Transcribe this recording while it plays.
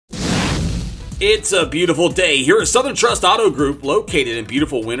It's a beautiful day here at Southern Trust Auto Group, located in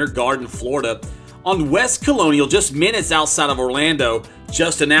beautiful Winter Garden, Florida, on West Colonial, just minutes outside of Orlando,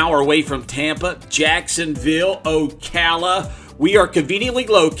 just an hour away from Tampa, Jacksonville, Ocala. We are conveniently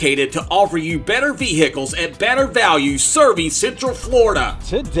located to offer you better vehicles at better value, serving Central Florida.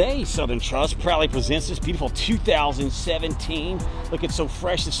 Today, Southern Trust proudly presents this beautiful 2017, looking so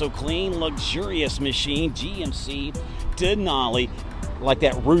fresh and so clean, luxurious machine, GMC Denali. Like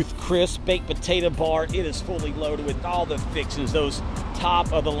that Ruth Chris baked potato bar, it is fully loaded with all the fixings, those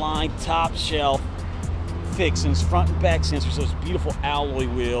top of the line, top shelf fixings, front and back sensors, those beautiful alloy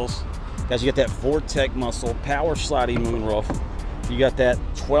wheels. Guys, you got that Vortec muscle, power sliding moonroof. You got that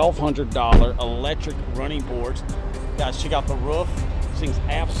 $1,200 electric running boards. Guys, check out the roof. This thing's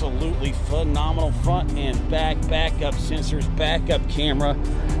absolutely phenomenal. Front and backup sensors, backup camera,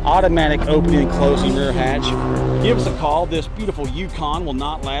 automatic opening and closing rear hatch. Give us a call. This beautiful Yukon will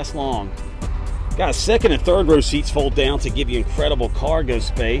not last long. Guys, second and third row seats fold down to give you incredible cargo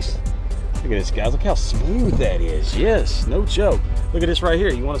space. Look at this, guys. Look how smooth that is. Yes, no joke. Look at this right here.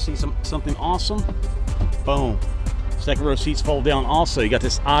 You want to see something awesome? Boom. Second row seats fold down also. You got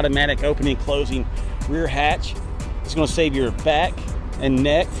this automatic opening and closing rear hatch. It's going to save your back and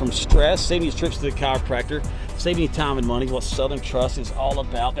neck from stress, saving you trips to the chiropractor, saving you time and money. What Southern Trust is all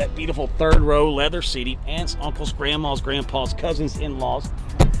about. That beautiful third row leather seating. Aunts, uncles, grandmas, grandpas, cousins, in-laws.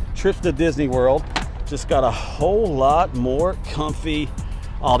 Trips to Disney World. Just got a whole lot more comfy.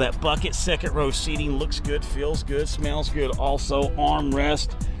 All that bucket second row seating looks good, feels good, smells good. Also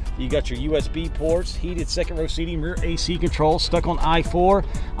armrest. You got your USB ports, heated second row seating, rear AC control, stuck on I-4,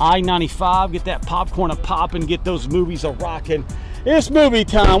 I-95. Get that popcorn a poppin', get those movies a rockin'. It's movie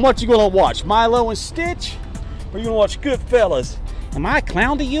time. What you gonna watch? Milo and Stitch? Or you gonna watch Goodfellas? Am I a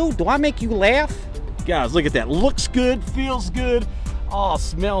clown to you? Do I make you laugh? Guys, look at that. Looks good, feels good. Oh,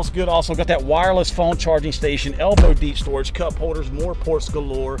 smells good. Also got that wireless phone charging station, elbow deep storage, cup holders, more ports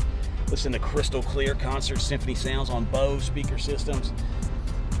galore. Listen to crystal clear concert symphony sounds on Bose speaker systems.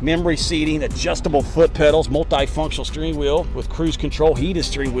 Memory seating, adjustable foot pedals, multifunctional steering wheel with cruise control, heated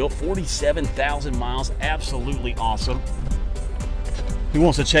steering wheel, 47,000 miles, absolutely awesome. Who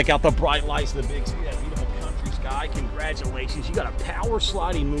wants to check out the bright lights of the big city, that beautiful country sky? Congratulations, you got a power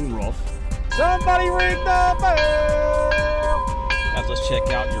sliding moonroof. Somebody ring the bell! Guys, let's check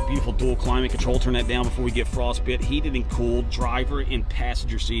out your beautiful dual climate control. Turn that down before we get frostbite. Heated and cooled, driver and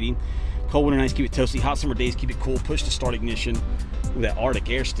passenger seating. Cold winter nights, keep it toasty. Hot summer days, keep it cool. Push to start ignition. Look at that Arctic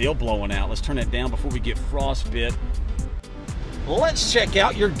air still blowing out. Let's turn that down before we get frostbite. Let's check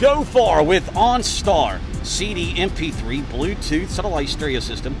out your Go Far with OnStar. CD, MP3, Bluetooth, satellite stereo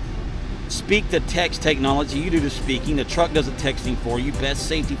system. Speak to text technology. You do the speaking. The truck does the texting for you. Best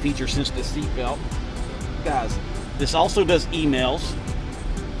safety feature since the seatbelt. Guys, this also does emails.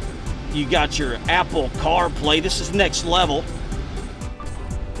 You got your Apple CarPlay. This is next level.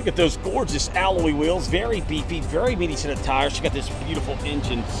 Look at those gorgeous alloy wheels, very beefy, very meaty set of tires. You got this beautiful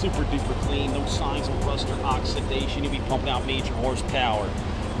engine, super duper clean, no signs of rust or oxidation. You'll be pumping out major horsepower.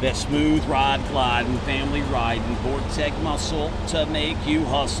 That smooth ride, gliding, family riding, Vortec muscle to make you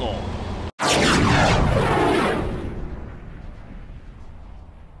hustle.